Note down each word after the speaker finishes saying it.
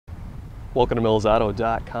Welcome to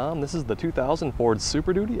millsauto.com. This is the 2000 Ford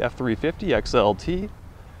Super Duty F-350 XLT,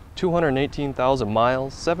 218,000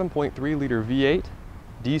 miles, 7.3 liter V8,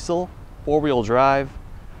 diesel, four-wheel drive,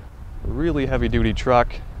 really heavy duty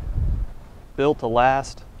truck, built to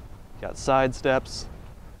last, got side steps,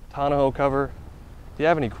 tonneau cover. If you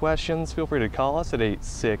have any questions, feel free to call us at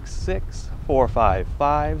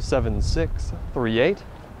 866-455-7638.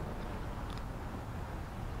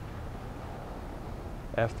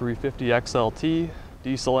 F-350 XLT,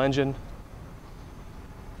 diesel engine.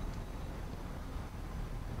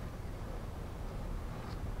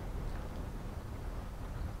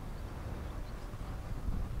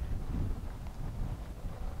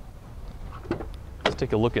 Let's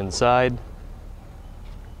take a look inside.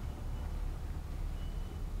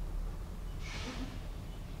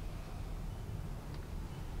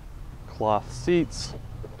 Cloth seats.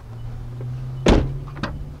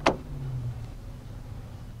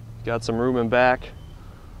 Got some room in back.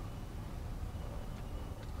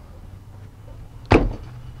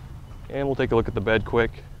 And we'll take a look at the bed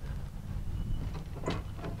quick.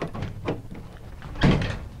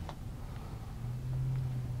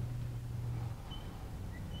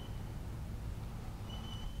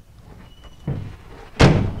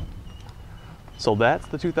 So that's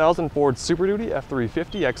the 2000 Ford Super Duty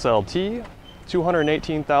F-350 XLT,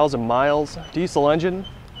 218,000 miles, diesel engine.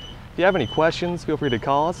 If you have any questions, feel free to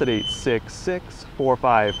call us at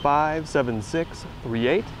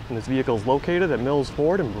 866-455-7638. And this vehicle is located at Mills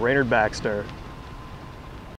Ford in Brainerd, Baxter.